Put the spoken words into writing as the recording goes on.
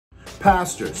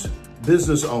Pastors,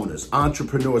 business owners,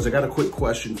 entrepreneurs, I got a quick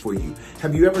question for you.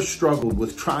 Have you ever struggled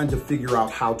with trying to figure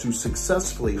out how to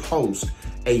successfully host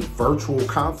a virtual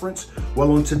conference?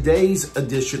 Well, on today's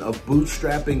edition of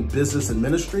Bootstrapping Business and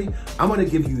Ministry, I'm going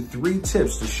to give you 3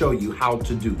 tips to show you how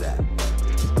to do that.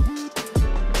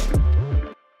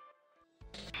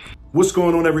 What's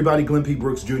going on, everybody? Glenn P.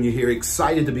 Brooks Jr. here,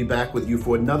 excited to be back with you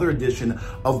for another edition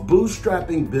of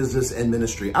Bootstrapping Business and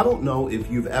Ministry. I don't know if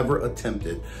you've ever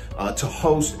attempted to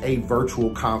host a virtual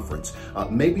conference.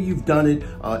 Maybe you've done it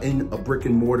in a brick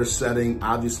and mortar setting,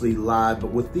 obviously live,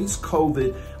 but with these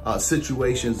COVID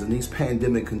situations and these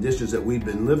pandemic conditions that we've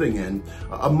been living in,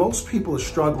 most people are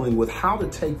struggling with how to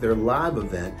take their live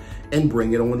event and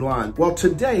bring it online. Well,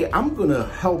 today I'm gonna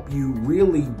help you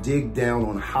really dig down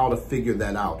on how to figure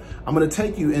that out. I'm gonna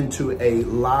take you into a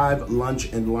live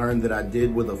lunch and learn that I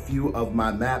did with a few of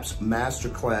my MAPS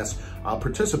Masterclass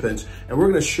participants, and we're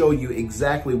gonna show you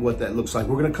exactly what that looks like.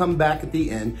 We're gonna come back at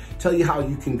the end, tell you how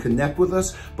you can connect with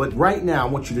us, but right now I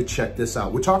want you to check this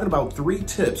out. We're talking about 3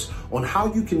 tips on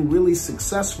how you can really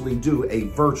successfully do a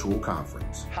virtual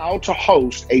conference. How to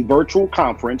host a virtual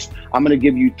conference. I'm gonna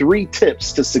give you 3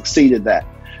 tips to succeed at that.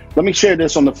 Let me share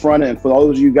this on the front end for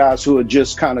those of you guys who are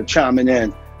just kind of chiming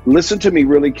in. Listen to me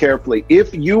really carefully.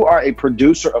 If you are a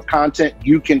producer of content,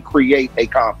 you can create a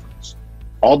conference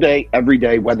all day, every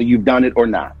day, whether you've done it or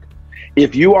not.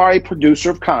 If you are a producer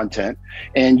of content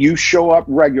and you show up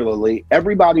regularly,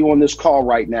 everybody on this call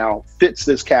right now fits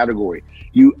this category.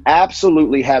 You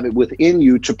absolutely have it within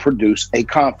you to produce a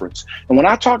conference. And when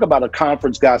I talk about a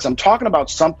conference, guys, I'm talking about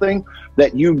something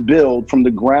that you build from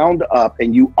the ground up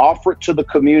and you offer it to the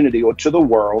community or to the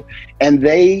world, and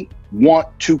they want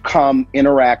to come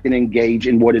interact and engage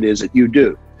in what it is that you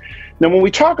do. Now, when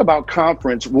we talk about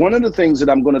conference, one of the things that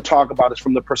I'm going to talk about is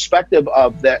from the perspective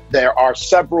of that there are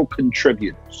several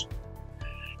contributors.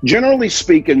 Generally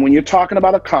speaking, when you're talking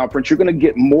about a conference, you're going to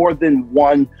get more than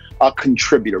one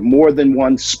contributor, more than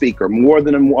one speaker, more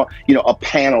than one, a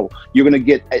panel. You're going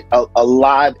to get a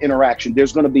live interaction.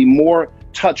 There's going to be more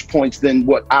touch points than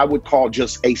what I would call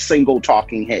just a single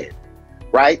talking head,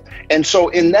 right? And so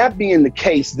in that being the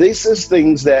case, this is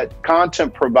things that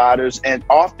content providers and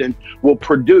often will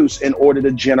produce in order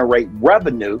to generate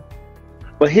revenue.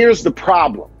 But here's the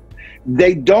problem.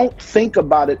 They don't think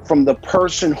about it from the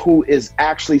person who is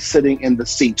actually sitting in the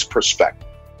seat's perspective.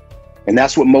 And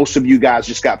that's what most of you guys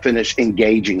just got finished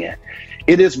engaging in.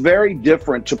 It is very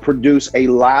different to produce a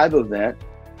live event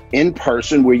in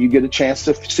person where you get a chance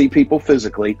to see people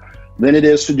physically than it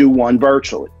is to do one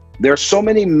virtually. There are so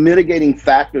many mitigating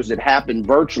factors that happen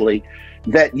virtually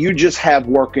that you just have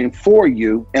working for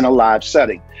you in a live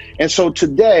setting. And so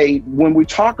today, when we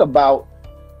talk about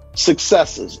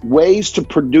successes, ways to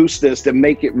produce this that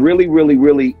make it really, really,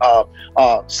 really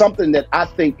something that I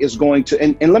think is going to,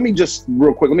 and let me just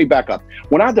real quick, let me back up.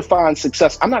 When I define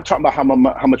success, I'm not talking about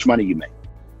how much money you make.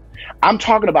 I'm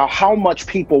talking about how much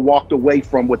people walked away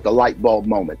from with the light bulb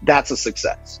moment. That's a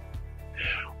success.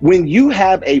 When you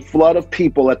have a flood of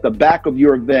people at the back of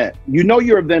your event, you know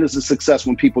your event is a success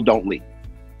when people don't leave.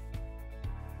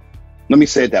 Let me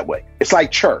say it that way. It's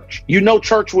like church. You know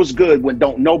church was good when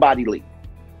don't nobody leave.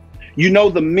 You know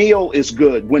the meal is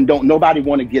good when don't nobody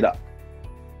want to get up.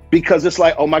 Because it's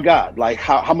like, oh my God, like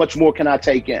how much more can I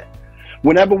take in?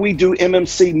 Whenever we do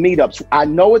MMC meetups, I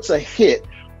know it's a hit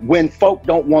when folk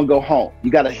don't want to go home.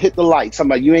 You got to hit the light.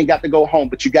 Somebody, you ain't got to go home,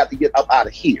 but you got to get up out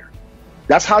of here.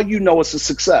 That's how you know it's a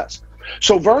success.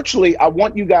 So virtually, I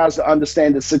want you guys to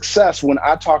understand that success, when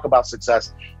I talk about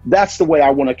success, that's the way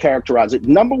I want to characterize it.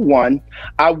 Number one,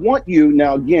 I want you,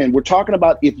 now again, we're talking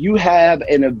about if you have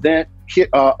an event,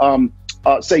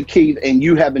 say Keith, and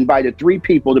you have invited 3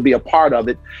 people to be a part of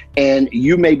it, and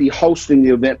you may be hosting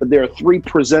the event, but there are 3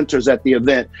 presenters at the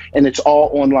event, and it's all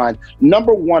online.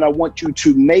 Number one, I want you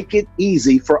to make it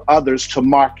easy for others to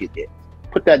market it.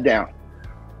 Put that down.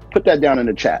 Put that down in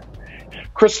the chat.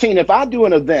 Christine, if I do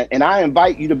an event and I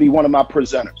invite you to be one of my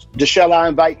presenters, Deshelle, I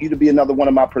invite you to be another one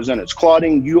of my presenters.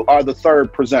 Claudine, you are the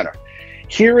 3rd presenter.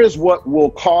 Here is what will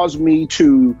cause me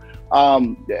to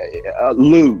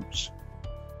lose,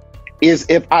 is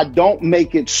if I don't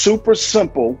make it super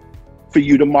simple for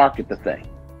you to market the thing.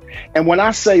 And when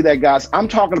I say that, guys, I'm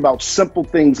talking about simple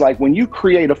things like when you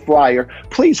create a flyer,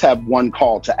 please have one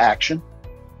call to action.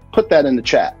 Put that in the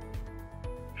chat.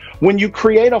 When you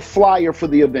create a flyer for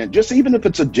the event, just even if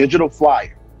it's a digital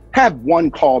flyer, have one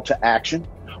call to action.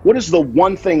 What is the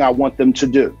one thing I want them to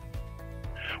do?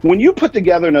 When you put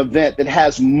together an event that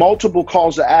has multiple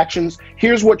calls to actions,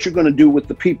 here's what you're going to do with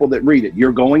the people that read it.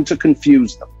 You're going to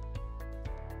confuse them.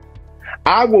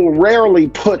 I will rarely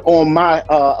put on my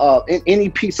in any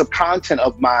piece of content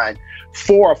of mine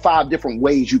 4 or 5 different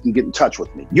ways you can get in touch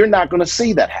with me. You're not going to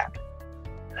see that happen.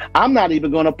 I'm not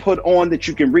even going to put on that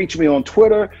you can reach me on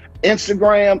Twitter,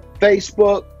 Instagram,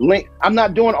 Facebook, link. I'm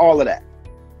not doing all of that.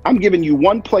 I'm giving you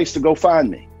one place to go find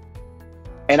me.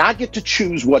 And I get to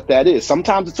choose what that is.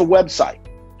 Sometimes it's a website,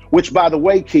 which, by the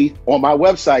way, Keith, on my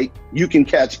website, you can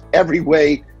catch every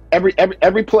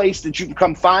place that you can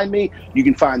come find me, you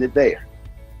can find it there.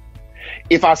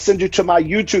 If I send you to my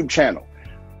YouTube channel,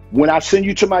 when I send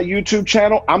you to my YouTube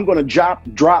channel, I'm going to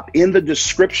drop in the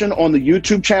description on the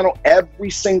YouTube channel every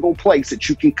single place that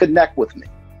you can connect with me.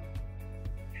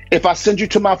 If I send you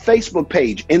to my Facebook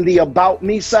page, in the About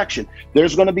Me section,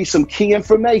 there's going to be some key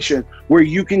information where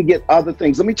you can get other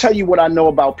things. Let me tell you what I know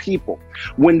about people.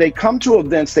 When they come to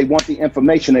events, they want the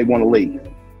information, they want to leave.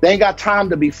 They ain't got time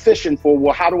to be fishing for,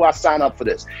 well, how do I sign up for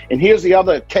this? And here's the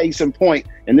other case in point,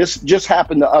 and this just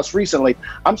happened to us recently.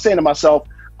 I'm saying to myself,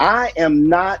 I am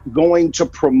not going to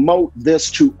promote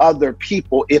this to other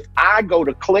people if I go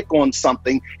to click on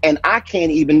something and I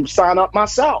can't even sign up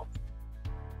myself.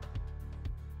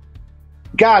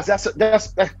 Guys, that's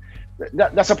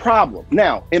a problem.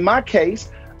 Now, in my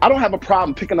case, I don't have a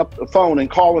problem picking up the phone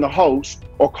and calling a host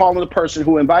or calling the person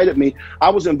who invited me. I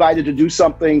was invited to do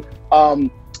something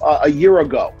a year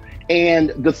ago, and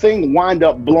the thing wound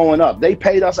up blowing up. They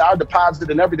paid us our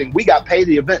deposit and everything. We got paid.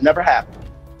 The event never happened.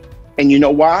 And you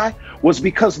know why? Was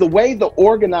because the way the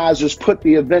organizers put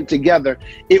the event together,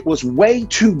 it was way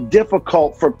too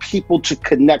difficult for people to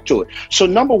connect to it. So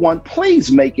number one,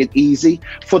 please make it easy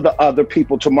for the other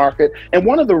people to market. And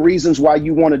one of the reasons why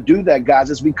you want to do that, guys,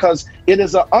 is because it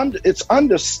is it's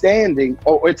understanding,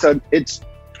 or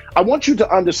I want you to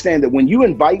understand that when you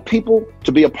invite people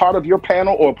to be a part of your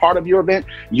panel or a part of your event,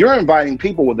 you're inviting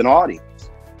people with an audience.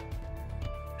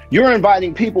 You're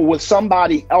inviting people with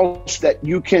somebody else that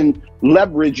you can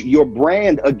leverage your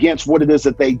brand against what it is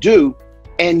that they do.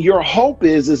 And your hope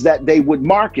is that they would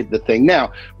market the thing.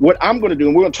 Now, what I'm going to do,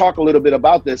 and we're going to talk a little bit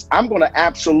about this, I'm going to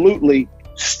absolutely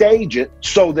stage it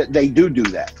so that they do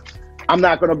that. I'm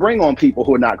not going to bring on people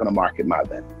who are not going to market my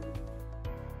event.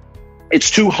 It's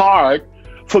too hard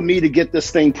for me to get this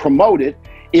thing promoted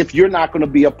if you're not going to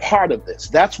be a part of this.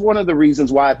 That's one of the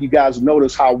reasons why, if you guys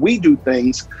notice how we do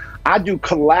things, I do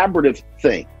collaborative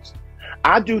things.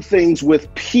 I do things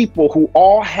with people who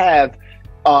all have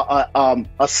a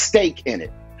stake in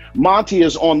it. Monty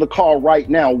is on the call right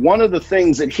now. One of the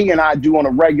things that he and I do on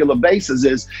a regular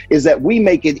basis is that we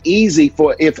make it easy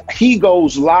for, if he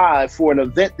goes live for an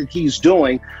event that he's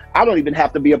doing, I don't even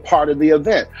have to be a part of the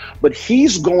event, but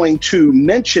he's going to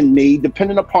mention me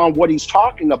depending upon what he's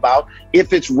talking about.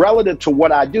 If it's relative to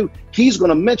what I do, he's going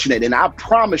to mention it. And I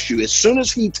promise you, as soon as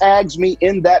he tags me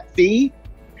in that feed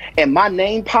and my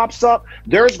name pops up,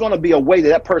 there's going to be a way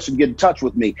that person get in touch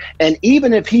with me. And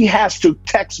even if he has to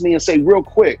text me and say, real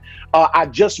quick, I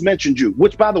just mentioned you,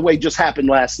 which, by the way, just happened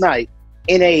last night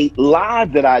in a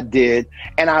live that I did,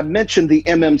 and I mentioned the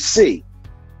MMC.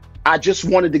 I just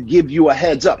wanted to give you a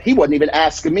heads up. He wasn't even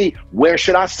asking me, where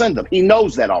should I send them? He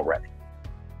knows that already.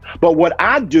 But what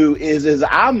I do is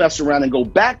I'll mess around and go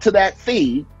back to that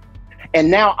feed, and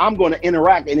now I'm going to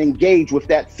interact and engage with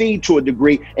that feed to a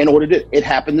degree in order to, it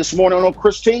happened this morning on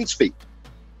Christine's feed.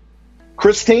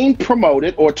 Christine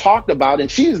promoted or talked about,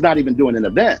 and she is not even doing an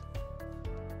event.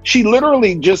 She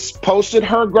literally just posted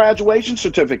her graduation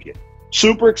certificate.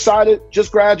 Super excited,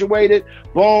 just graduated,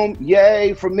 boom,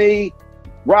 yay for me.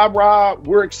 Rah,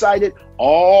 we're excited.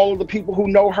 All of the people who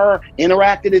know her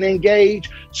interacted and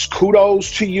engaged.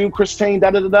 Kudos to you, Christine,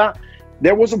 da-da-da-da.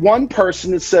 There was one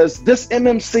person that says, this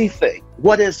MMC thing,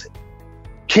 what is it?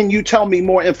 Can you tell me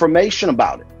more information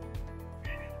about it?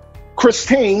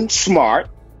 Christine, smart,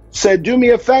 said, do me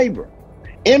a favor,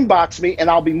 inbox me and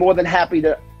I'll be more than happy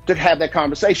to have that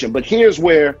conversation. But here's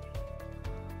where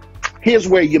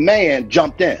your man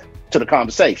jumped in to the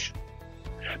conversation.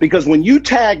 Because when you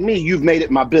tag me, you've made it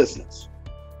my business.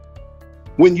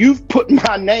 When you've put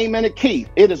my name in it, Keith,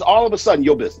 it is all of a sudden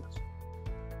your business.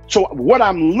 So what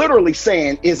I'm literally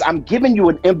saying is I'm giving you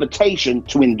an invitation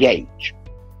to engage.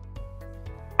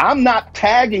 I'm not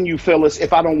tagging you, Phyllis,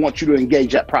 if I don't want you to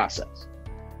engage that process.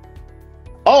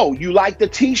 Oh, you like the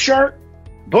t-shirt?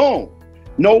 Boom.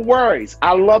 No worries.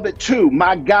 I love it too.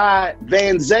 My guy,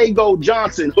 Van Zago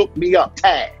Johnson, hooked me up,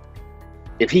 tag.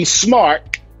 If he's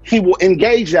smart, he will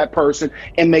engage that person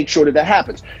and make sure that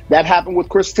happens. That happened with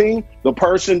Christine. The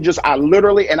person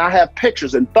and I have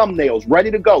pictures and thumbnails ready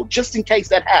to go just in case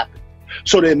that happened.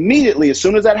 So that immediately, as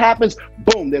soon as that happens,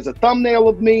 boom, there's a thumbnail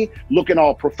of me looking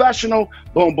all professional.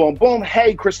 Boom, boom, boom.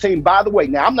 Hey, Christine, by the way,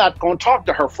 now I'm not going to talk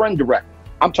to her friend directly.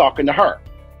 I'm talking to her.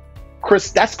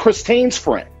 That's Christine's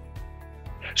friend.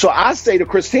 So I say to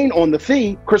Christine on the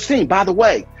feed, Christine, by the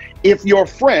way, if your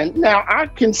friend, now I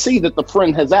can see that the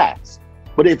friend has asked,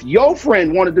 but if your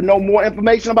friend wanted to know more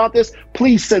information about this,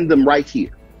 please send them right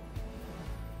here.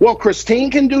 Well,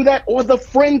 Christine can do that, or the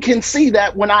friend can see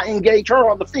that when I engage her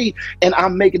on the feed, and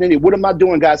I'm making it. What am I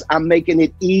doing, guys? I'm making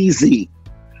it easy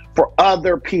for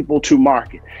other people to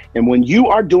market. And when you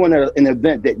are doing an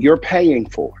event that you're paying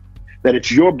for, that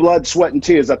it's your blood, sweat, and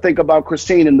tears. I think about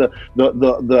Christine and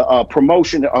the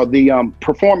promotion or the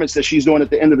performance that she's doing at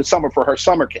the end of the summer for her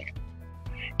summer camp.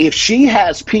 If she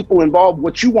has people involved,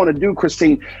 what you want to do,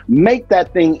 Christine, make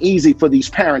that thing easy for these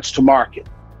parents to market.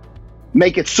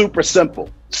 Make it super simple.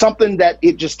 Something that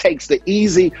it just takes the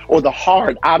easy or the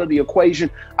hard out of the equation.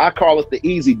 I call it the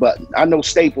easy button. I know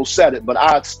Staples said it, but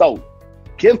I stole it.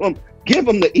 Give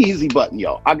them the easy button,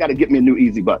 y'all. I got to get me a new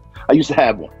easy button. I used to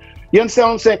have one. You understand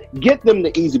what I'm saying? Get them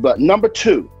the easy button. Number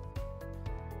 2,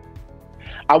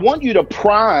 I want you to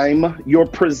prime your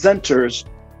presenters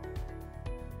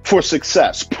for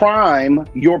success. Prime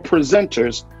your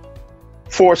presenters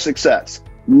for success.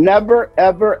 Never,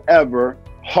 ever, ever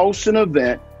host an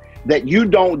event that you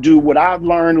don't do what I've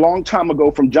learned a long time ago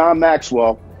from John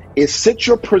Maxwell is sit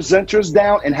your presenters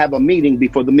down and have a meeting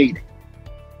before the meeting.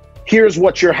 Here's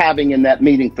what you're having in that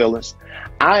meeting, Phyllis.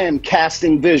 I am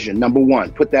casting vision. Number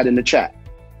 1, put that in the chat.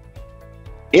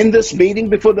 In this meeting,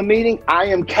 before the meeting, I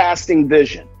am casting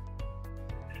vision.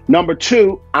 Number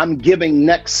 2, I'm giving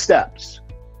next steps.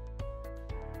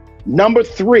 Number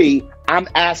 3, I'm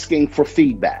asking for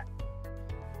feedback.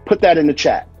 Put that in the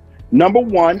chat. Number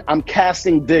 1, I'm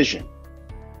casting vision.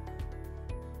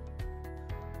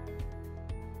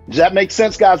 Does that make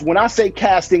sense, guys? When I say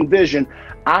casting vision,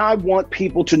 I want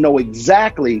people to know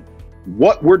exactly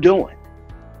what we're doing.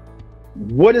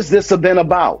 What is this event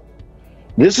about?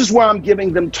 This is where I'm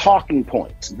giving them talking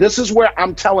points. This is where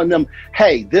I'm telling them,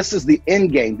 hey, this is the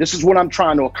end game. This is what I'm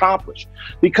trying to accomplish.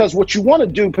 Because what you want to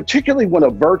do, particularly when a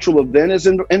virtual event is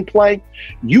in play,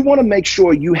 you want to make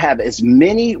sure you have as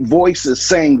many voices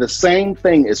saying the same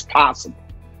thing as possible.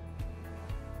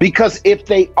 Because if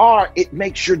they are, it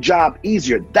makes your job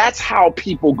easier. That's how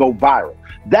people go viral.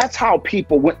 That's how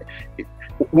people,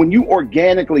 when you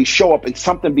organically show up and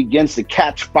something begins to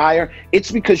catch fire,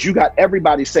 it's because you got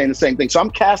everybody saying the same thing. So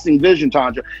I'm casting vision,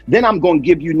 Tanja. Then I'm going to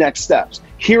give you next steps.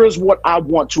 Here is what I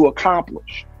want to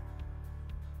accomplish.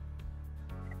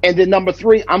 And then number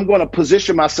 3, I'm going to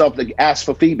position myself to ask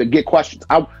for feedback, get questions.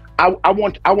 I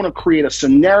want to create a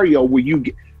scenario where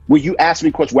you ask me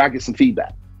questions, where I get some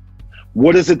feedback.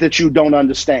 What is it that you don't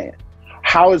understand?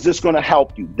 How is this going to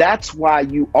help you? That's why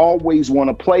you always want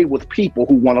to play with people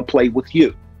who want to play with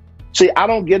you. See, I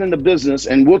don't get into business,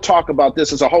 and we'll talk about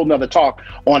this as a whole nother talk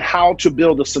on how to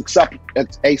build a successful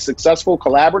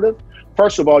collaborative.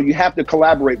 First of all, you have to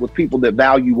collaborate with people that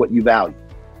value what you value.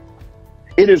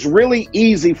 It is really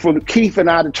easy for Keith and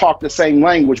I to talk the same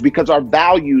language because our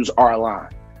values are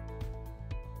aligned.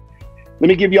 Let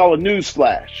me give y'all a news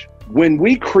flash. When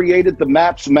we created the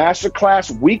MAPS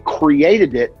Masterclass, we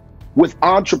created it with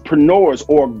entrepreneurs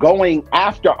or going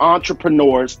after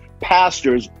entrepreneurs,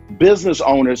 pastors, business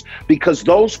owners, because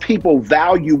those people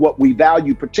value what we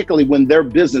value, particularly when their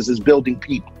business is building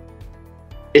people.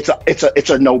 It's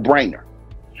a no-brainer.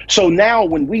 So now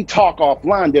when we talk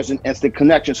offline, there's an instant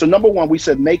connection. So number 1, we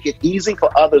said make it easy for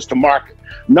others to market.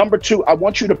 Number 2, I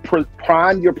want you to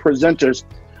prime your presenters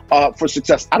for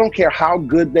success. I don't care how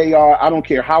good they are. I don't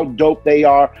care how dope they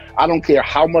are. I don't care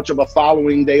how much of a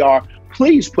following they are.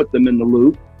 Please put them in the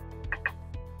loop.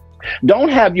 Don't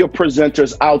have your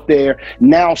presenters out there.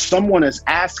 Now someone is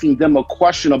asking them a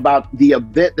question about the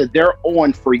event that they're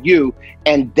on for you,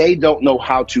 and they don't know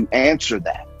how to answer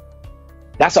that.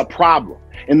 That's a problem.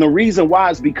 And the reason why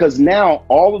is because now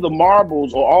all of the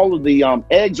marbles or all of the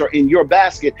eggs are in your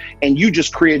basket, and you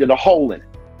just created a hole in it.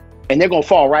 And they're going to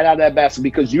fall right out of that basket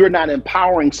because you're not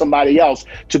empowering somebody else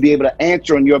to be able to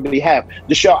answer on your behalf.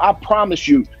 Deshelle, I promise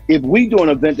you, if we do an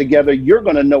event together, you're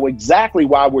going to know exactly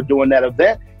why we're doing that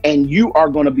event. And you are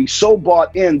going to be so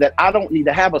bought in that I don't need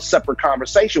to have a separate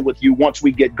conversation with you once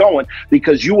we get going,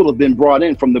 because you will have been brought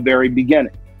in from the very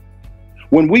beginning.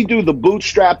 When we do the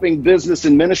Bootstrapping Business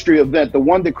and Ministry event, the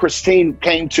one that Christine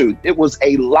came to, it was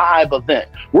a live event.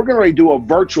 We're going to do a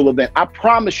virtual event. I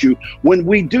promise you, when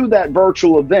we do that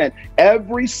virtual event,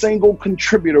 every single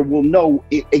contributor will know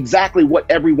exactly what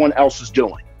everyone else is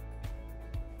doing.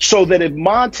 So that if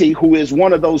Monty, who is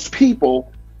one of those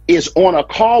people, is on a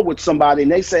call with somebody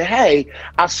and they say, hey,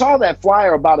 I saw that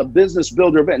flyer about a business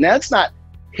builder event. Now, it's not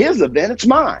his event, it's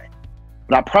mine.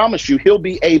 But I promise you, he'll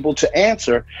be able to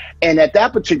answer. And at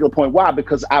that particular point, why?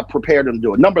 Because I prepared him to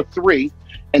do it. Number 3,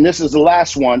 and this is the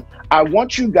last one, I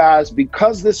want you guys,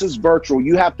 because this is virtual,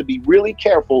 you have to be really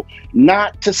careful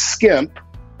not to skimp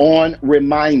on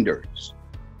reminders.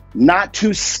 Not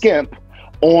to skimp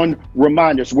on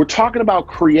reminders. We're talking about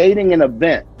creating an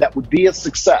event that would be a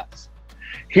success.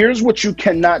 Here's what you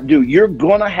cannot do. You're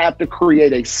going to have to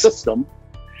create a system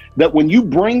that when you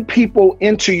bring people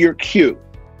into your queue,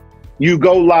 you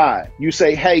go live, you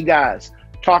say, hey guys,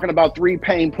 talking about 3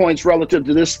 pain points relative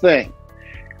to this thing.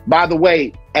 By the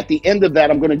way, at the end of that,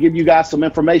 I'm going to give you guys some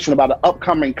information about an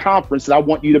upcoming conference that I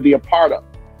want you to be a part of.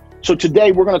 So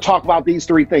today we're going to talk about these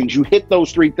 3 things. You hit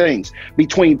those 3 things.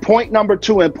 Between point number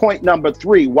 2 and point number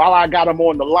 3, while I got them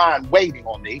on the line waiting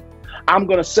on me, I'm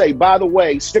going to say, by the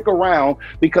way, stick around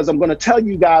because I'm going to tell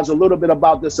you guys a little bit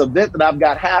about this event that I've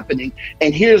got happening.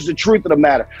 And here's the truth of the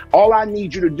matter. All I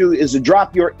need you to do is to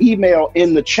drop your email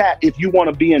in the chat if you want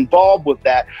to be involved with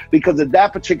that, because at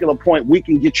that particular point, we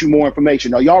can get you more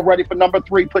information. Are y'all ready for number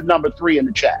 3? Put number 3 in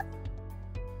the chat.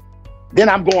 Then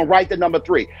I'm going right to number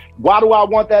 3. Why do I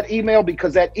want that email?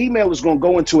 Because that email is going to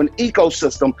go into an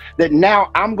ecosystem that now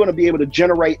I'm going to be able to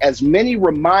generate as many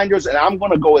reminders, and I'm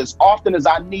going to go as often as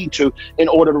I need to in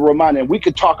order to remind. And we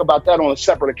could talk about that on a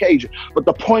separate occasion. But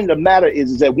the point of the matter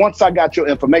is that once I got your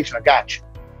information, I got you.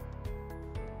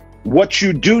 What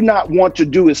you do not want to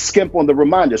do is skimp on the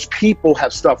reminders. People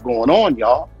have stuff going on,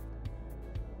 y'all.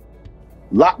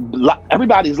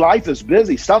 Everybody's life is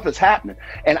busy. Stuff is happening.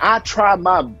 And I try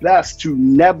my best to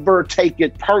never take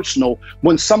it personal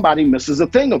when somebody misses a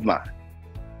thing of mine.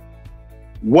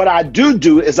 What I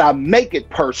do is I make it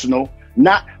personal,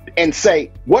 not and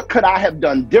say, what could I have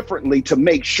done differently to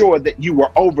make sure that you were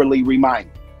overly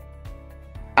reminded?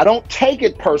 I don't take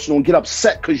it personal and get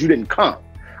upset because you didn't come.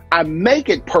 I make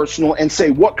it personal and say,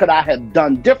 what could I have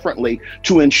done differently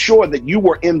to ensure that you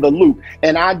were in the loop?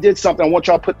 And I did something. I want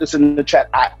y'all to put this in the chat.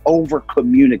 I over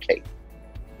communicate.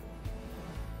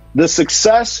 Your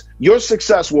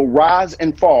success will rise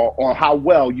and fall on how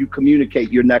well you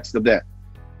communicate your next event.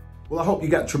 Well, I hope you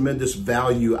got tremendous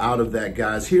value out of that,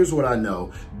 guys. Here's what I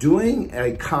know. Doing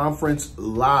a conference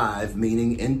live,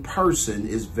 meaning in person,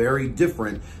 is very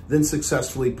different than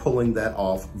successfully pulling that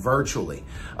off virtually.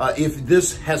 If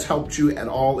this has helped you at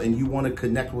all and you want to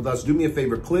connect with us, do me a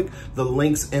favor, click the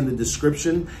links in the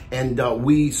description, and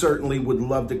we certainly would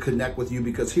love to connect with you,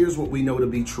 because here's what we know to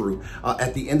be true.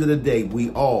 At the end of the day, we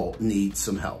all need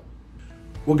some help.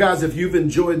 Well, guys, if you've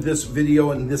enjoyed this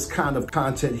video and this kind of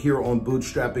content here on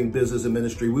Bootstrapping Business and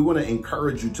Ministry, we want to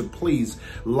encourage you to please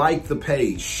like the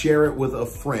page, share it with a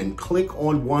friend, click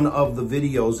on one of the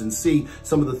videos and see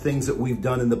some of the things that we've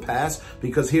done in the past,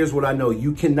 because here's what I know.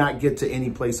 You cannot get to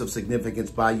any place of significance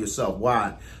by yourself.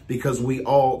 Why? Because we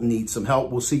all need some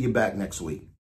help. We'll see you back next week.